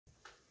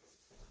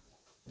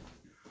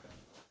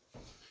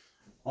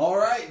All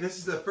right, this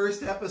is the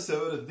first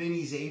episode of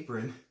Vinnie's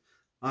Apron.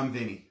 I'm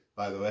Vinnie,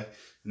 by the way,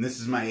 and this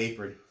is my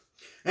apron.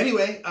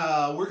 Anyway,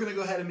 we're going to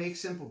go ahead and make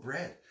simple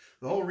bread.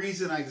 The whole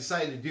reason I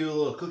decided to do a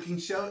little cooking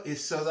show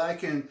is so that I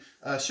can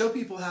show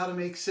people how to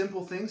make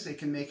simple things they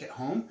can make at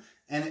home.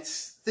 And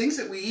it's things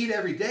that we eat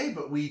every day,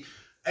 but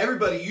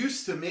everybody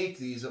used to make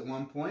these at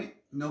one point.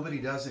 Nobody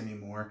does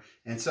anymore.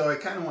 And so I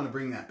kind of want to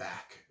bring that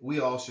back. We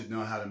all should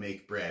know how to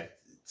make bread.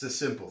 It's a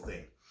simple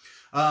thing.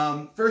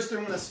 First,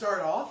 I'm going to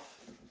start off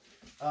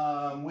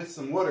with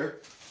some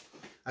water.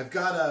 I've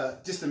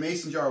got just a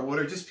mason jar of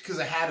water just because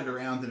I had it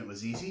around and it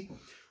was easy.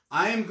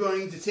 I am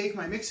going to take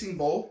my mixing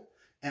bowl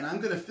and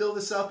I'm going to fill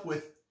this up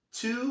with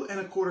 2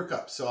 1/4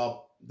 cups.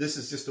 So this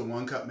is just a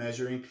 1 cup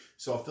measuring.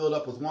 So I'll fill it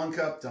up with 1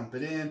 cup, dump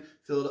it in,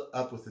 fill it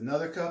up with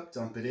another cup,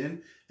 dump it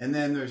in. And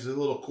then there's a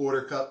little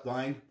 1/4 cup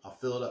line. I'll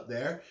fill it up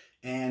there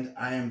and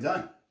I am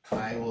done.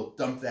 I will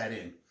dump that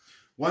in.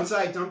 Once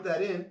I dump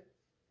that in,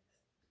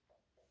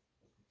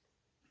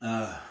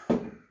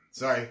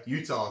 sorry,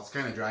 Utah, it's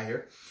kind of dry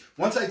here.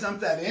 Once I dump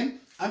that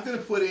in, I'm going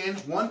to put in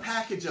 1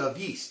 package of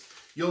yeast.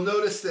 You'll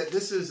notice that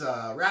this is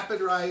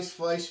Rapid Rise,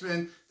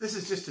 Fleischmann. This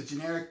is just a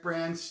generic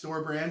brand,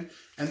 store brand.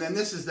 And then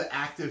this is the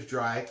Active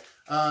Dry.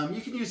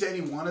 You can use any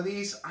one of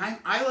these.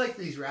 I like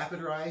these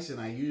Rapid Rise, and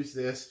I use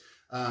this.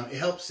 It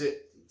helps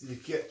it to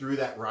get through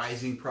that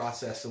rising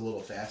process a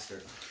little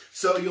faster.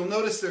 So you'll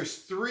notice there's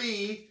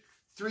three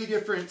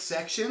different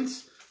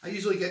sections. I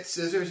usually get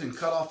scissors and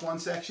cut off one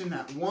section.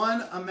 That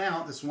one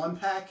amount, this one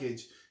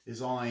package,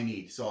 is all I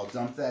need. So I'll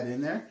dump that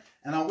in there,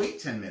 and I'll wait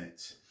 10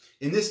 minutes.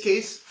 In this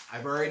case,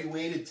 I've already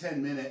waited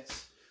 10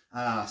 minutes,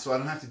 so I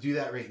don't have to do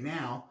that right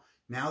now.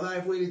 Now that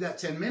I've waited that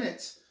 10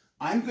 minutes,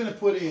 I'm going to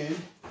put in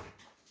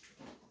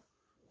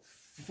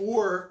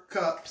 4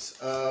 cups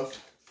of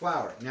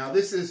flour. Now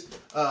this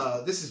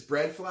is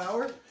bread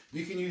flour.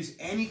 You can use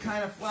any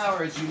kind of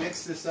flour as you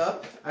mix this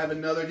up. I have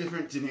another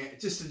different,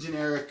 just a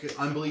generic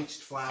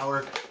unbleached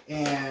flour,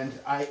 and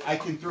I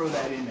can throw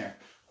that in there.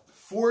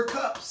 4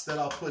 cups that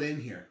I'll put in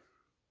here.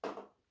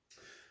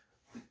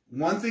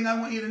 One thing I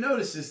want you to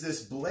notice is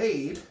this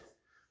blade.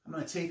 I'm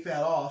going to take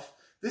that off.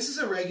 This is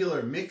a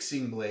regular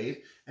mixing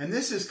blade, and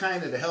this is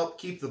kind of to help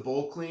keep the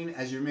bowl clean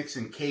as you're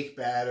mixing cake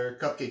batter,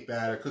 cupcake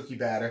batter, cookie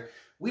batter.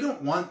 We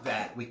don't want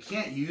that. We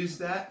can't use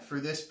that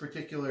for this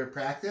particular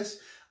practice.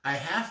 I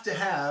have to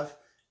have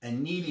a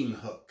kneading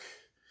hook,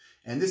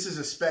 and this is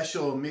a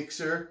special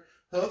mixer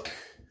hook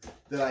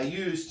that I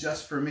use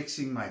just for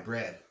mixing my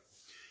bread.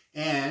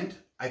 And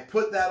I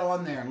put that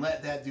on there and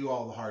let that do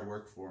all the hard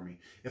work for me.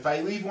 If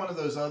I leave one of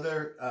those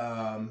other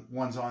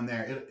ones on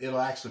there, it'll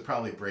actually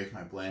probably break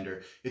my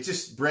blender. It's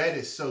just, bread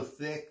is so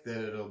thick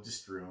that it'll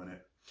just ruin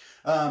it.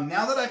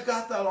 Now that I've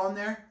got that on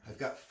there, I've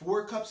got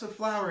 4 cups of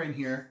flour in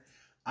here.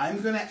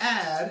 I'm going to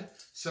add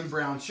some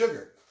brown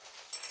sugar.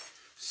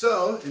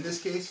 So, in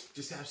this case,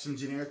 just have some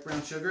generic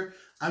brown sugar.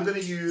 I'm going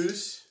to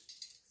use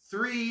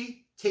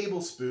 3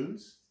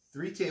 tablespoons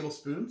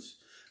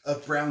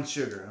of brown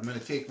sugar. I'm going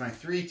to take my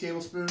 3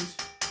 tablespoons,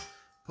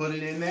 put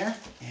it in there,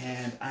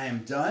 and I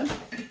am done.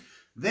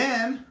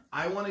 Then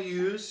I want to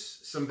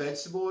use some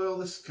vegetable oil,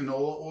 this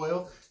canola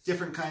oil,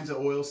 different kinds of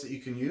oils that you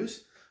can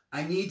use.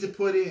 I need to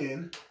put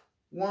in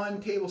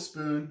 1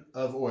 tablespoon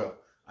of oil.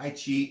 I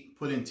cheat,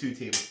 put in 2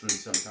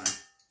 tablespoons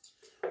sometimes.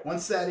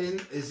 Once that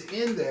is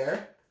in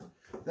there,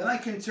 then I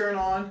can turn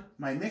on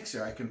my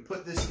mixer. I can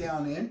put this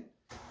down in,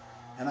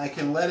 and I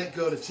can let it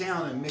go to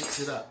town and mix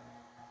it up.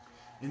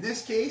 In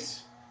this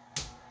case,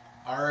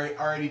 I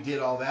already did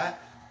all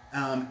that.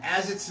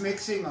 As it's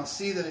mixing, I'll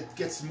see that it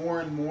gets more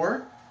and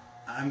more.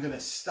 I'm going to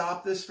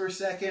stop this for a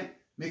second,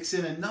 mix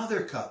in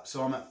another cup.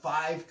 So I'm at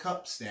 5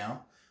 cups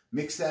now.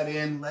 Mix that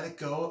in, let it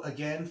go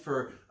again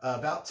for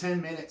about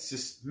 10 minutes,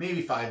 just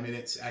maybe 5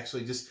 minutes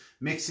actually, just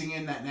mixing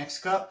in that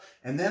next cup.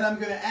 And then I'm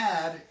going to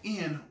add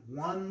in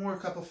 1 more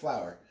cup of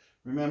flour.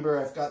 Remember,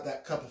 I've got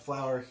that cup of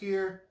flour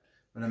here.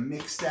 I'm going to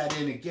mix that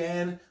in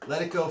again,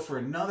 let it go for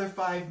another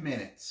 5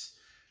 minutes.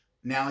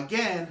 Now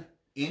again,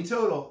 in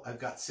total, I've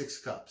got 6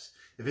 cups.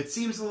 If it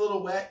seems a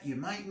little wet, you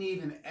might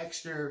need an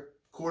extra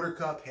 1/4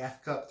 cup,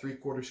 1/2 cup,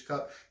 3/4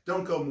 cup.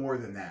 Don't go more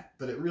than that,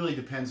 but it really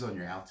depends on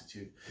your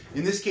altitude.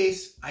 In this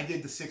case, I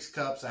did the 6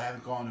 cups. I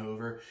haven't gone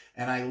over.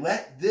 And I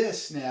let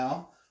this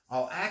now,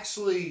 I'll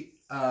actually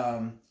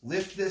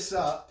lift this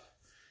up.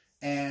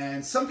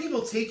 And some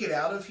people take it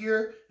out of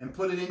here and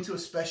put it into a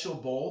special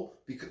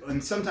bowl,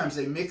 and sometimes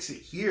they mix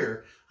it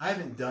here. I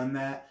haven't done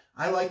that.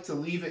 I like to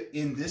leave it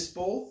in this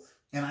bowl,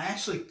 and I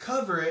actually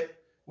cover it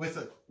with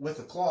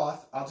a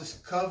cloth. I'll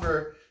just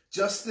cover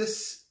just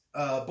this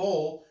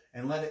bowl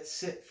and let it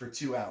sit for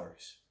 2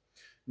 hours.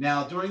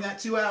 Now, during that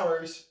 2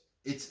 hours,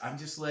 I'm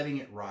just letting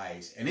it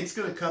rise, and it's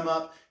going to come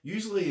up,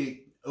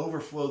 usually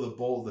overflow the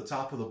bowl, the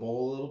top of the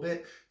bowl a little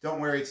bit. Don't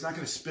worry, it's not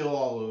going to spill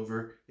all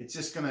over. It's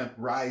just going to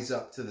rise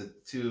up to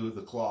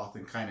the cloth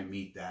and kind of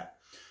meet that.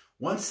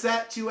 Once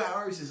that 2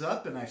 hours is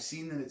up and I've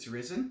seen that it's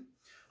risen,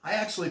 I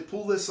actually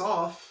pull this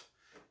off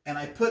and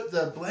I put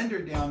the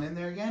blender down in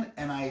there again,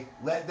 and I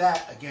let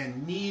that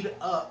again knead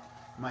up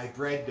my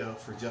bread dough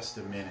for just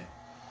a minute.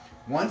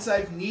 Once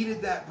I've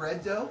kneaded that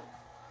bread dough,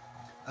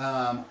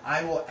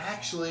 I will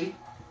actually,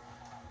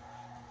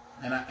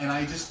 and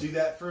I just do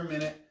that for a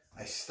minute.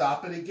 I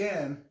stop it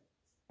again,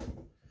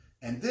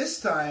 and this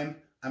time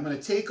I'm going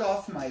to take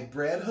off my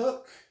bread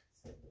hook.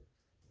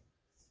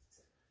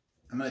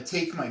 I'm going to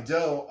take my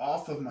dough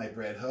off of my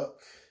bread hook.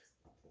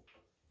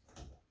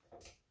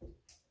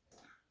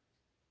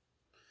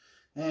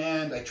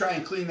 And I try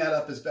and clean that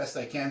up as best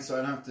I can so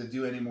I don't have to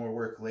do any more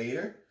work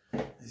later.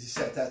 As you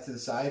set that to the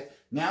side.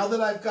 Now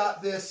that I've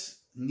got this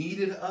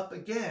kneaded up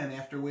again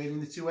after waiting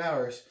the 2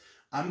 hours,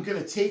 I'm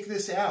going to take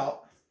this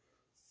out.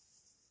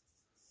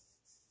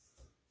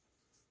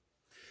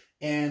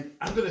 And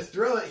I'm going to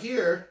throw it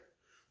here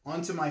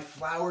onto my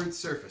floured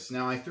surface.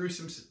 Now I threw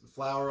some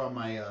flour on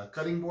my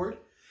cutting board,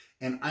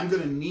 and I'm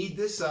going to knead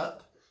this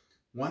up.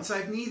 Once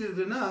I've kneaded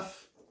it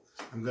enough,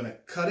 I'm going to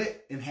cut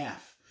it in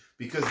half.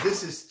 Because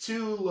this is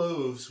 2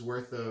 loaves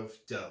worth of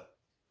dough.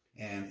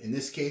 And in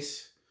this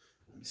case,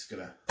 I'm just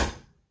going to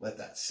let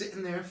that sit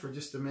in there for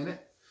just a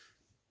minute.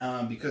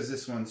 Because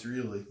this one's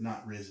really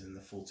not risen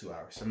the full 2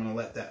 hours. So I'm going to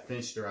let that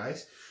finish to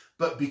rise.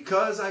 But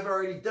because I've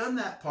already done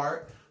that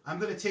part, I'm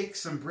going to take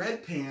some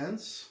bread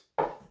pans.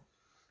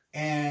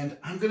 And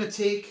I'm going to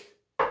take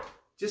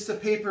just a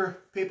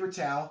paper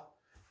towel.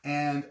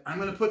 And I'm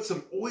going to put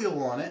some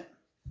oil on it.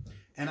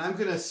 And I'm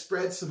going to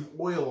spread some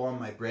oil on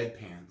my bread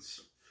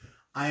pans.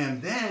 I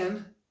am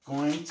then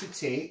going to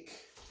take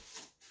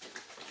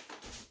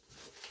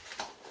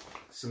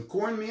some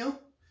cornmeal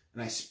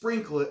and I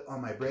sprinkle it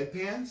on my bread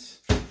pans.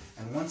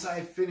 And once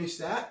I finish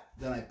that,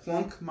 then I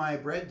plunk my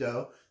bread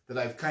dough that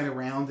I've kind of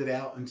rounded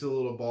out into a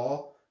little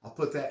ball. I'll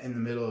put that in the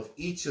middle of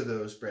each of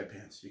those bread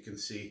pans. You can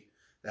see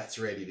that's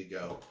ready to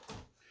go.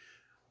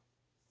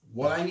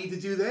 What I need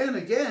to do then,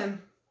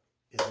 again,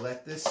 is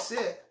let this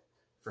sit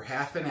for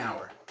half an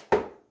hour.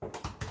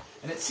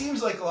 And it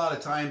seems like a lot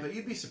of time, but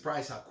you'd be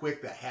surprised how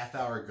quick that half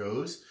hour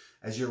goes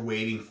as you're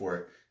waiting for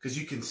it. Because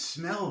you can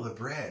smell the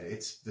bread.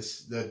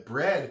 The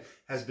bread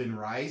has been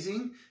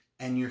rising,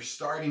 and you're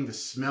starting to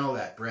smell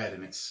that bread,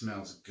 and it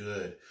smells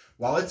good.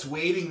 While it's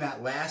waiting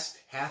that last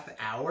half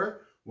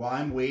hour, while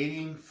I'm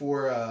waiting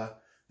for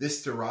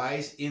this to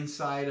rise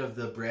inside of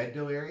the bread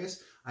dough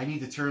areas, I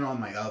need to turn on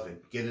my oven,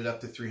 get it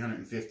up to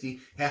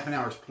 350. Half an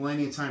hour is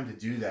plenty of time to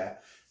do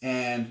that.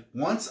 And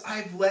once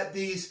I've let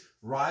these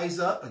rise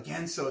up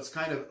again, so it's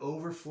kind of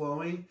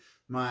overflowing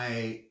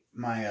my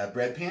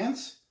bread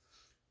pans.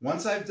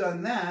 Once I've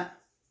done that,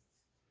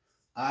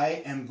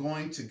 I am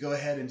going to go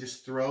ahead and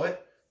just throw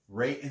it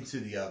right into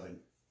the oven.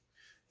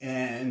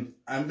 And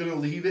I'm going to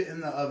leave it in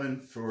the oven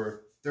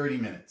for 30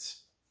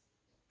 minutes.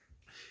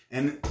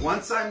 And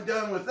once I'm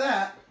done with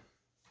that,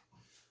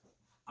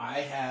 I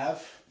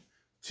have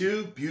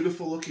 2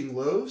 beautiful looking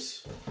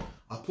loaves.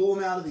 I'll pull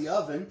them out of the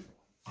oven.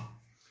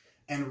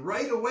 And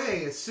right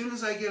away, as soon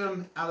as I get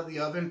them out of the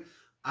oven,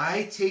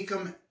 I take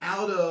them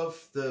out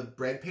of the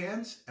bread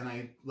pans and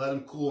I let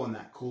them cool on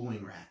that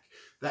cooling rack.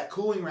 That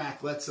cooling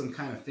rack lets them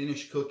kind of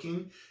finish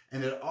cooking,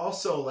 and it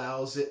also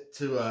allows it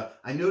to,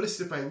 I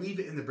noticed if I leave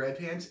it in the bread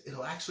pans,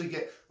 it'll actually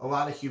get a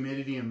lot of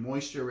humidity and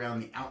moisture around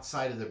the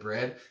outside of the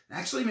bread. It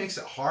actually makes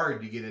it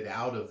hard to get it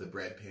out of the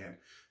bread pan.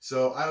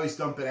 So I always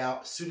dump it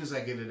out as soon as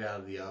I get it out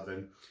of the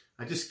oven.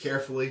 I just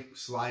carefully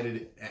slide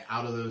it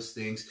out of those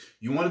things.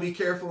 You want to be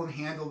careful and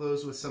handle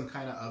those with some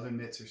kind of oven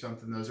mitts or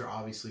something. Those are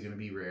obviously going to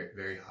be very,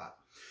 very hot.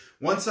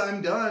 Once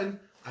I'm done,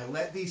 I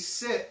let these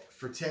sit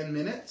for 10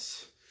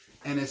 minutes.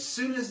 And as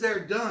soon as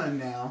they're done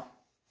now,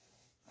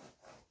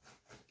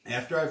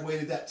 after I've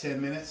waited that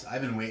 10 minutes,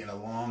 I've been waiting a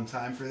long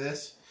time for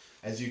this,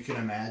 as you can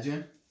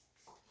imagine.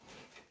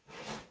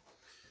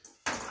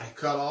 I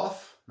cut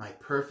off my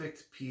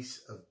perfect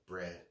piece of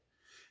bread.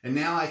 And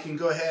now I can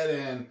go ahead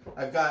and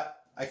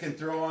I can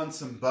throw on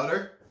some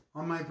butter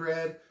on my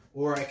bread,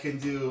 or I can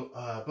do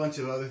a bunch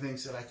of other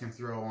things that I can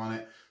throw on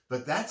it.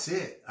 But that's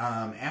it.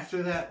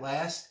 After that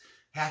last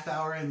half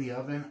hour in the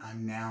oven,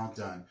 I'm now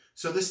done.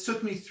 So this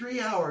took me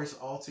 3 hours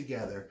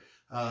altogether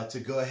to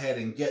go ahead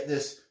and get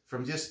this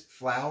from just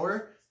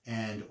flour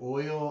and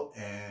oil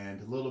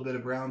and a little bit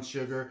of brown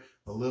sugar,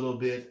 a little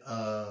bit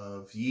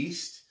of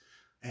yeast,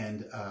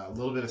 and a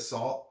little bit of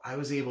salt. I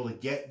was able to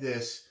get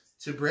this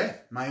to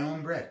bread, my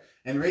own bread.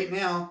 And right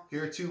now,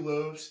 here are 2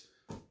 loaves.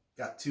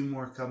 Got 2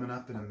 more coming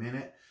up in a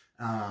minute.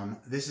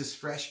 This is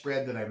fresh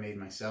bread that I made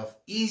myself.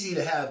 Easy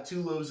to have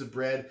 2 loaves of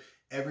bread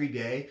every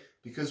day,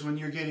 because when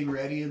you're getting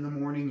ready in the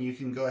morning, you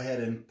can go ahead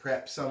and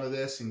prep some of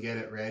this and get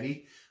it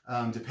ready.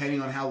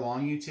 Depending on how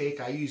long you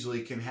take, I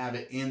usually can have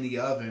it in the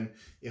oven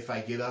if I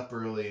get up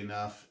early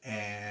enough.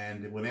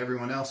 And when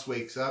everyone else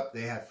wakes up,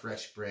 they have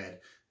fresh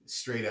bread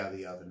straight out of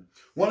the oven.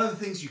 One of the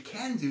things you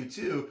can do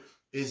too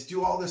is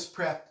do all this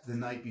prep the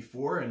night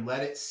before and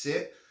let it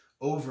sit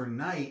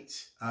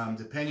overnight.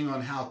 Depending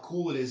on how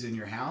cool it is in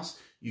your house,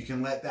 you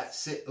can let that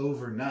sit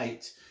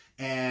overnight.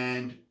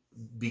 And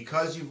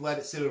because you've let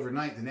it sit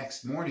overnight, the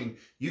next morning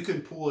you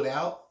can pull it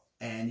out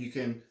and you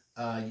can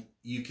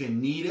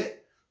knead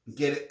it,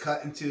 get it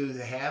cut into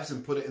the halves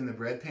and put it in the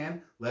bread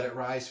pan, let it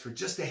rise for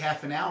just a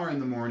half an hour in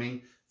the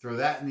morning, throw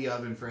that in the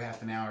oven for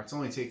half an hour. It's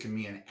only taken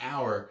me an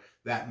hour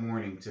that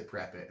morning to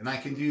prep it. And I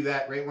can do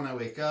that right when I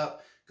wake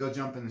up, go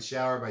jump in the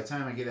shower. By the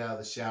time I get out of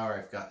the shower,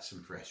 I've got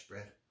some fresh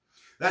bread.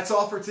 That's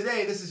all for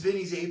today. This is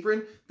Vinnie's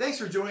Apron. Thanks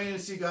for joining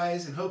us, you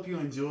guys, and hope you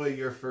enjoy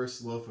your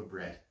first loaf of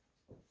bread.